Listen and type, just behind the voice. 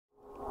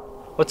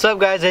What's up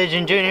guys,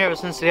 Agent Junior here with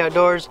STE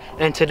Outdoors,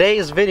 and in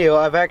today's video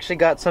I've actually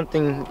got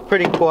something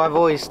pretty cool. I've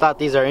always thought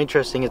these are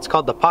interesting. It's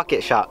called the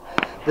pocket shot.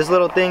 This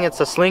little thing, it's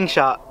a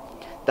slingshot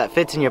that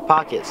fits in your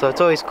pocket, so it's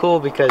always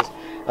cool because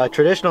a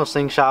traditional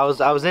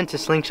slingshot, I was into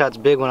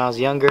slingshots big when I was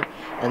younger,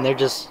 and they're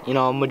just, you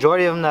know, a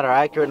majority of them that are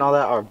accurate and all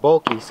that are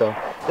bulky. So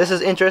this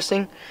is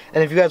interesting,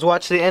 and if you guys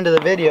watch the end of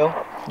the video,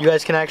 you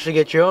guys can actually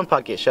get your own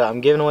pocket shot.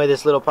 I'm giving away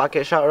this little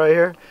pocket shot right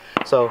here,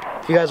 so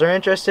if you guys are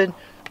interested,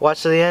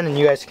 watch to the end and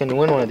you guys can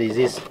win one of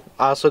these.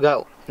 I also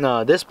got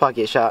this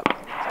pocket shot.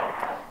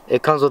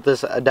 It comes with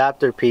this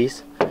adapter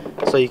piece,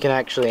 so you can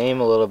actually aim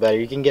a little better.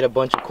 You can get a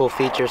bunch of cool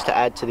features to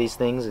add to these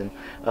things and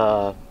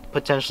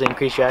potentially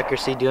increase your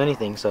accuracy, do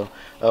anything. So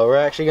we're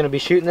actually going to be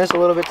shooting this a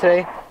little bit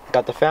today.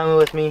 Got the family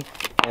with me,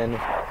 and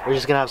we're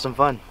just going to have some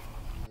fun.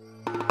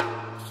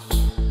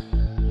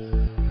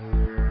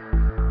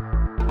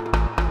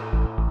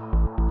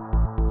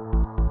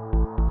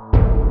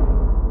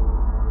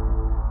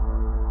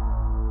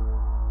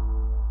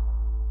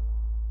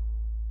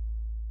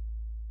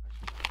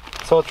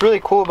 So what's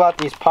really cool about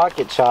these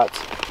pocket shots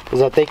is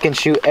that they can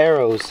shoot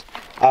arrows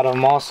out of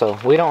them also.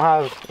 We don't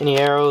have any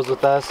arrows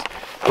with us,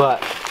 but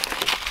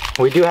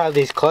we do have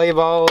these clay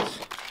balls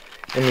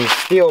and these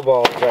steel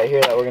balls right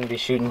here that we're going to be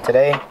shooting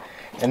today,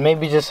 and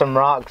maybe just some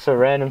rocks or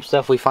random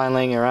stuff we find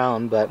laying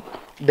around. But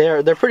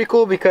they're pretty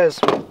cool because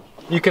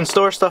you can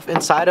store stuff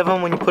inside of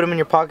them when you put them in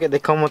your pocket. They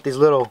come with these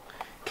little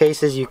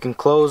cases. You can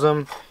close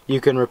them,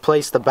 you can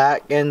replace the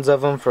back ends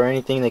of them for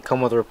anything. They come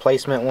with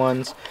replacement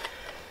ones.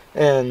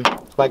 And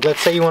like,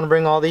 let's say you want to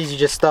bring all these, you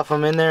just stuff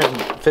them in there and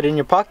fit it in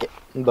your pocket.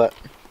 But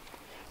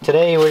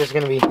today we're just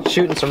going to be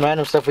shooting some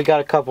random stuff. We got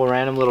a couple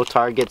random little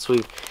targets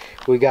we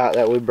got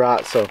that we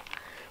brought, so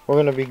we're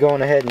going to be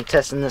going ahead and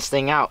testing this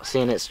thing out,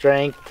 seeing its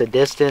strength, the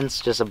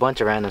distance, just a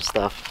bunch of random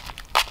stuff.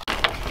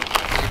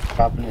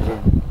 Popping it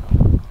in.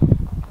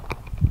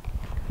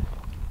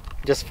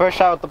 Just first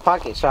shot with the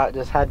pocket shot,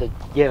 just had to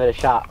give it a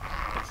shot.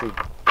 Let's see.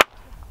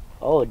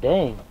 Oh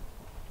dang,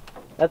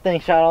 that thing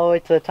shot all the way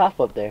to the top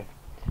up there.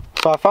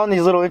 So I found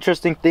these little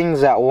interesting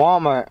things at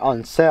Walmart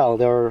on sale.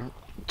 They were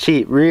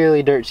cheap,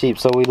 really dirt cheap.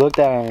 So we looked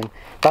at them and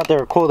thought they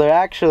were cool. They're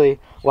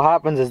actually, what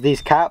happens is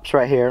these caps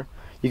right here,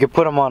 you can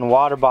put them on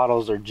water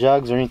bottles or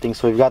jugs or anything.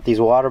 So we've got these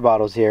water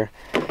bottles here,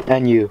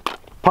 and you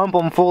pump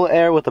them full of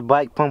air with a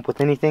bike pump with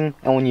anything,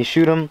 and when you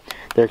shoot them,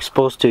 they're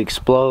supposed to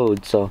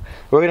explode. So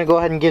we're gonna go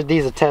ahead and give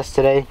these a test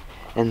today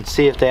and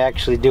see if they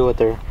actually do what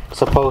they're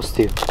supposed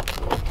to.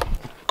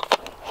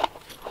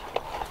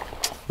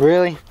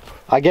 Really?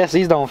 I guess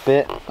these don't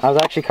fit. I was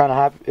actually kind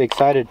of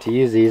excited to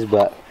use these,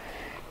 but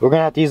we're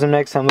gonna have to use them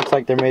next time. Looks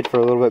like they're made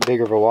for a little bit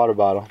bigger of a water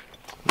bottle.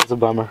 It's a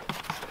bummer.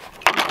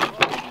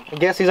 I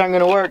guess these aren't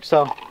gonna work,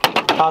 so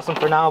toss them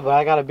for now. But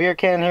I got a beer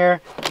can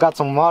here, got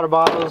some water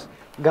bottles,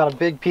 got a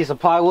big piece of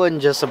plywood,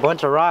 and just a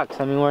bunch of rocks.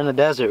 I mean, we're in the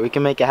desert. We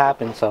can make it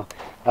happen. So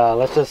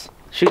let's just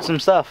shoot some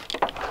stuff.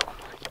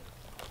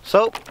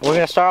 So we're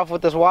gonna start off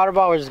with this water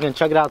bottle. We're just gonna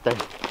chug it out there.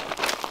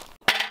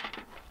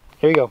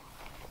 Here you go.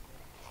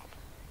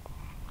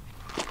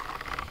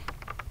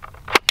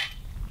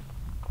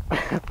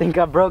 I think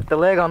I broke the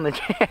leg on the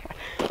chair,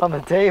 on the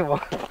table.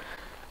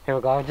 Here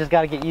we go. I just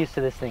gotta get used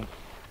to this thing.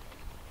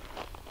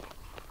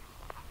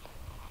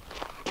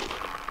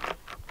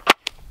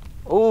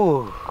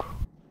 Ooh.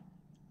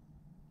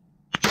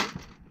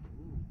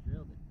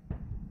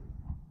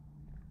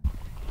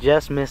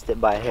 Just missed it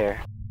by a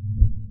hair.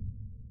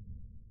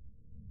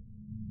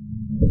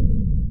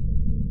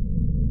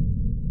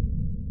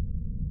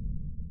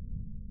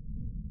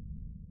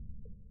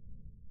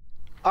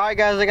 Alright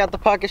guys, I got the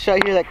pocket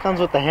shot here that comes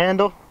with the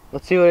handle.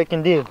 Let's see what it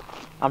can do.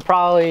 I'm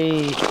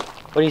probably,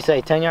 what do you say,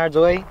 10 yards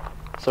away?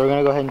 So we're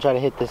gonna go ahead and try to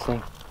hit this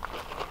thing.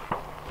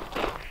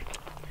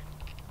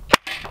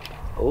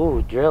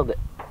 Oh, drilled it.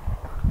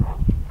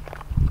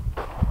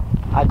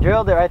 I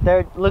drilled it right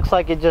there. It looks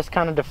like it just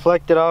kind of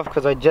deflected off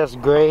because I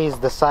just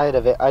grazed the side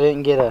of it. I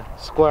didn't get a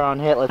square on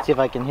hit. Let's see if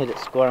I can hit it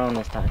square on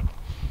this time.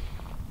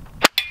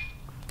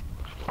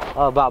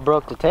 Oh, about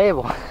broke the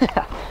table.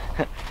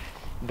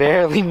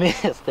 Barely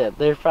missed it.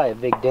 There's probably a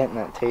big dent in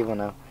that table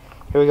now.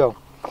 Here we go.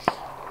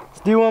 Let's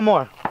do one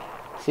more.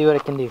 See what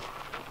it can do.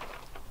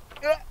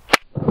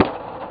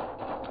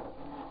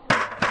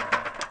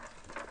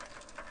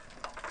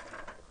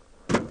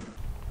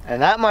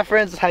 And that, my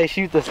friends, is how you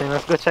shoot this thing.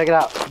 Let's go check it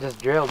out.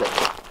 Just drilled it.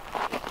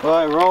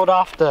 Well, it rolled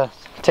off the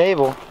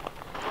table.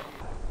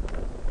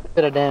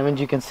 Bit of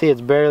damage. You can see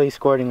it's barely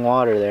squirting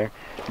water there.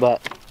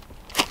 But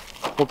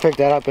we'll pick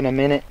that up in a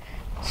minute.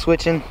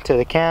 Switching to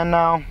the can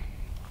now.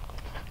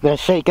 Gonna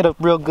shake it up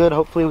real good.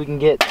 Hopefully we can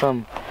get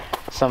some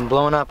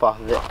blown up off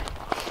of it.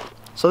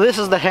 So this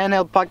is the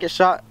handheld pocket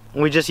shot.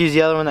 We just used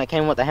the other one that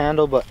came with the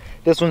handle, but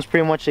this one's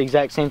pretty much the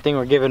exact same thing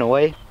we're giving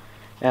away.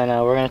 And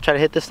we're gonna try to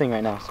hit this thing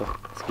right now. So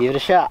let's give it a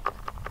shot.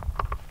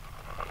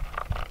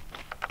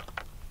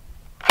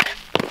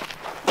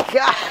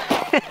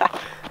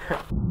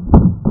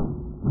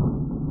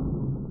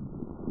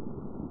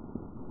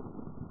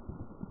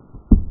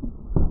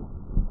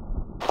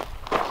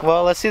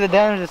 Well, let's see the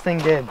damage this thing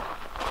did.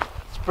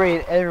 It's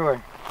sprayed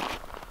everywhere.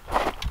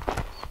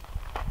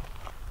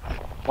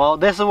 Well,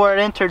 this is where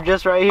it entered,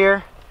 just right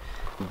here.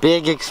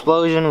 Big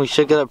explosion. We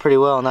shook it up pretty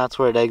well, and that's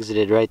where it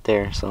exited, right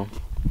there. So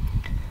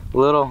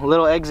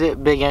little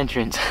exit, big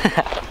entrance.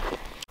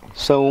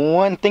 So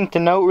one thing to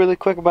note really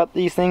quick about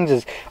these things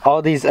is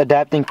all these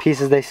adapting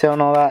pieces they sell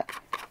and all that,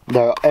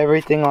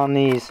 everything on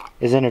these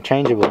is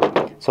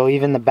interchangeable. So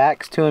even the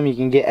backs to them, you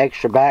can get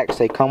extra backs.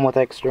 They come with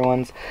extra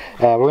ones.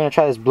 We're going to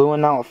try this blue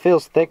one now. It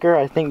feels thicker.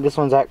 I think this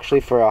one's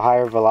actually for a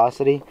higher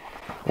velocity.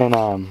 And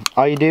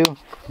all you do,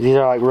 these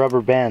are like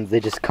rubber bands. They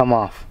just come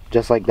off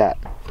just like that.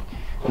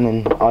 And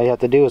then all you have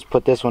to do is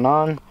put this one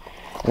on. And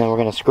then we're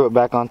going to screw it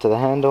back onto the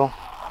handle.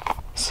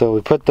 So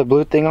we put the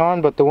blue thing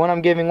on, but the one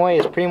I'm giving away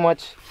is pretty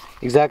much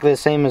exactly the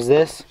same as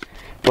this,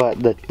 but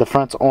the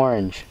front's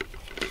orange.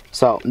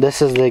 So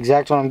this is the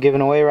exact one I'm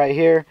giving away right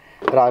here,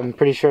 but I'm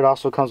pretty sure it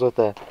also comes with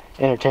a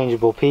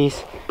interchangeable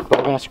piece. But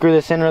we're gonna screw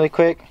this in really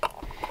quick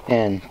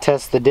and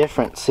test the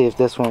difference, see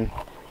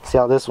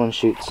how this one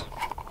shoots.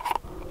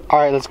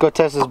 Alright, let's go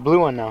test this blue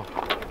one now.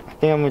 I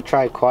think I'm gonna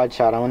try a quad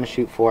shot. I want to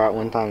shoot 4 at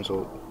one time,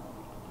 so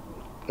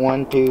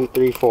 1, 2,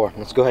 3, 4.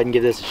 Let's go ahead and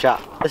give this a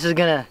shot. This is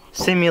gonna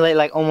simulate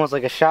like almost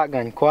like a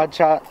shotgun. Quad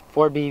shot,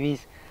 4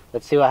 BBs.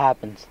 Let's see what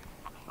happens.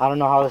 I don't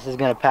know how this is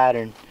gonna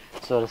pattern,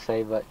 so to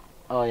say, but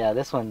oh yeah,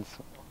 this one's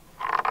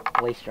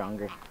way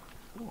stronger.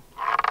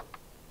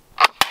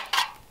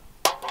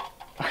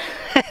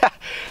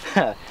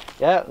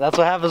 Yeah, that's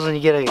what happens when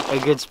you get a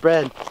good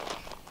spread.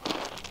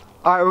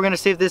 Alright, we're gonna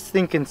see if this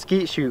thing can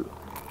skeet shoot.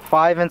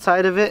 5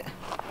 inside of it.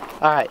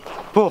 Alright,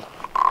 pull.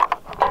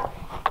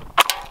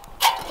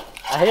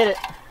 I hit it.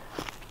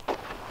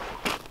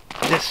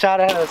 Just shot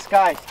out of the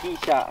sky,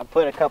 skeet shot. I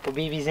put a couple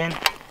BBs in,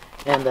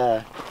 and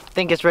I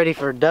think it's ready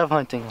for dove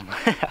hunting.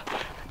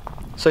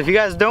 So if you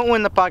guys don't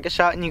win the pocket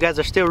shot and you guys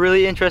are still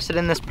really interested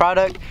in this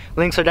product,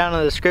 links are down in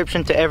the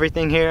description to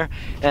everything here,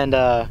 and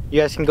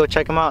you guys can go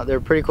check them out. They're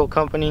a pretty cool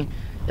company.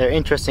 They're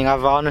interesting.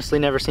 I've honestly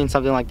never seen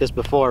something like this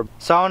before.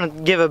 So I want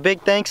to give a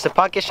big thanks to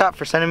Pocket Shop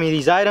for sending me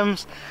these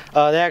items.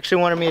 They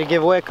actually wanted me to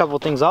give away a couple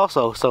things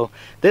also. So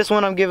this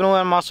one I'm giving away,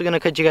 I'm also going to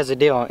cut you guys a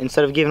deal.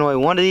 Instead of giving away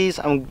one of these,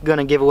 I'm going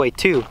to give away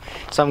 2.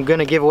 So I'm going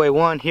to give away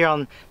one here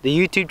on the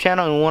YouTube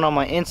channel and one on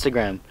my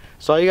Instagram.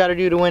 So all you got to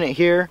do to win it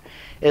here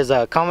is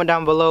comment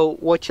down below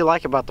what you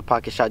like about the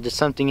Pocket Shot. Just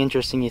something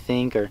interesting you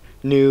think or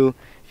new.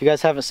 If you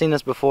guys haven't seen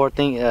this before,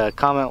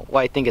 comment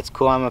why you think it's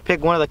cool. I'm gonna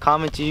pick one of the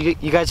comments. You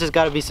guys just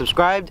gotta be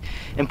subscribed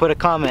and put a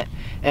comment,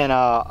 and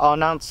I'll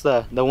announce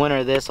the winner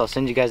of this. I'll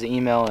send you guys an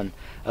email in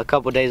a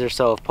couple days or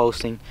so of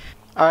posting.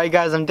 Alright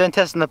guys, I'm done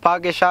testing the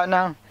Pocket Shot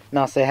now.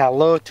 Now say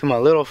hello to my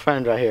little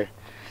friend right here.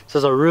 This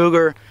is a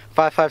Ruger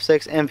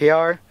 5.56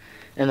 MPR,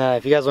 and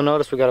if you guys will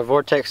notice, we got a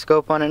Vortex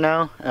scope on it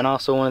now, and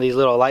also one of these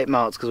little light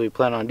mounts because we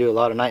plan on doing a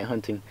lot of night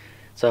hunting.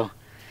 So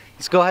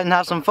let's go ahead and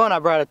have some fun. I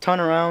brought a ton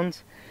of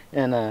rounds,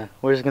 and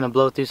we're just gonna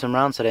blow through some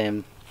rounds today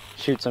and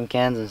shoot some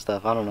cans and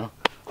stuff. I don't know.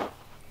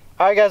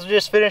 Alright guys, we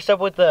just finished up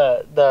with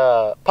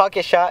the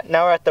Pocket Shot.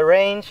 Now we're at the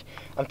range.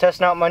 I'm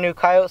testing out my new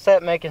coyote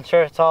set, making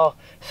sure it's all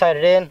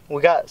sighted in.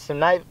 We got some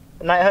night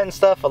hunting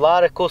stuff, a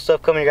lot of cool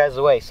stuff coming your guys'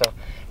 way. So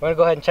we're gonna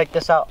go ahead and check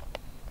this out.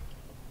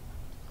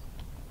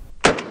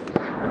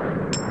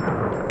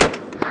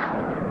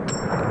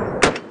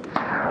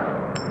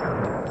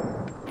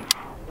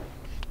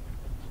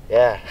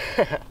 Yeah.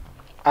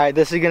 Alright,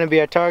 this is going to be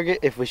our target.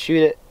 If we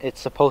shoot it,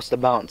 it's supposed to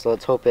bounce. So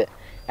let's hope it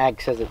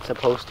acts as it's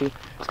supposed to.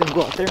 It's going to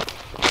go out there.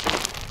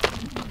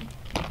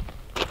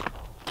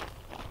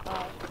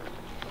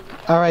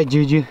 Alright,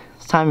 Juju.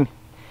 It's time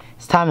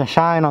to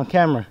shine on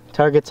camera.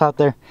 Target's out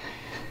there.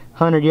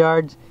 100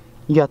 yards.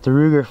 You got the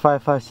Ruger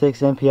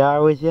 5.56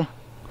 MPR with you.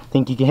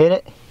 Think you can hit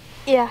it?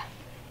 Yeah.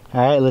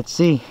 Alright, let's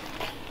see.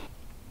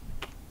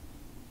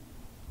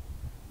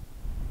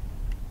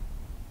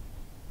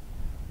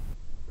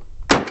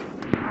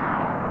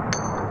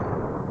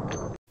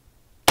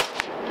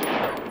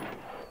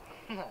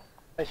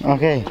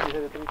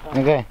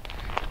 Okay.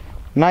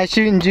 Nice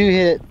shooting, Ju.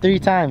 Hit it 3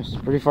 times.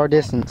 Pretty far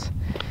distance.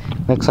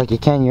 Looks like you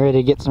can. You ready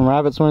to get some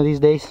rabbits one of these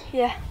days?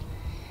 Yeah.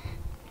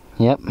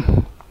 Yep.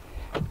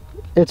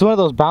 It's one of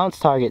those bounce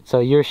targets. So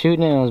you're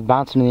shooting it and it was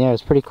bouncing in the air.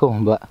 It's pretty cool.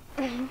 But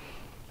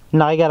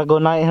now you gotta go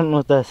night hunting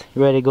with us.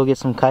 You ready to go get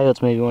some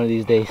coyotes maybe one of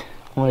these days?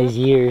 One of these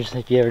years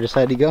if you ever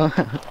decide to go.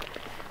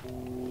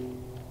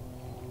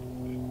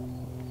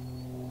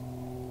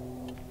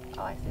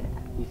 Oh, I see it.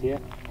 You see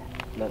it?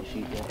 No,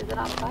 shoot. Yeah. Is it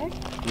on fire?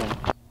 No.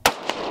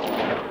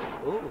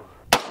 Ooh.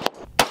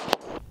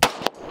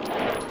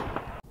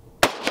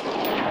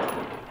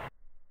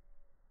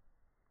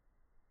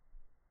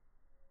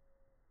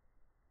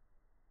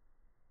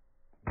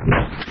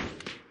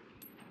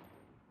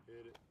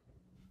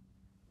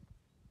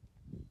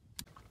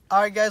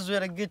 Alright guys, we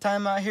had a good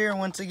time out here.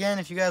 Once again,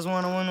 if you guys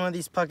want to win one of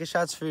these Pocket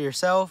Shots for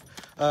yourself,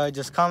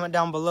 just comment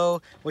down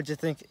below what you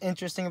think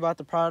interesting about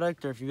the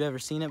product, or if you've ever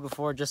seen it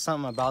before, just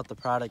something about the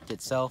product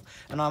itself.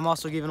 And I'm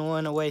also giving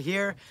one away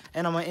here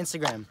and on my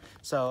Instagram.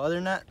 So other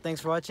than that,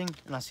 thanks for watching,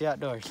 and I'll see you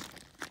outdoors.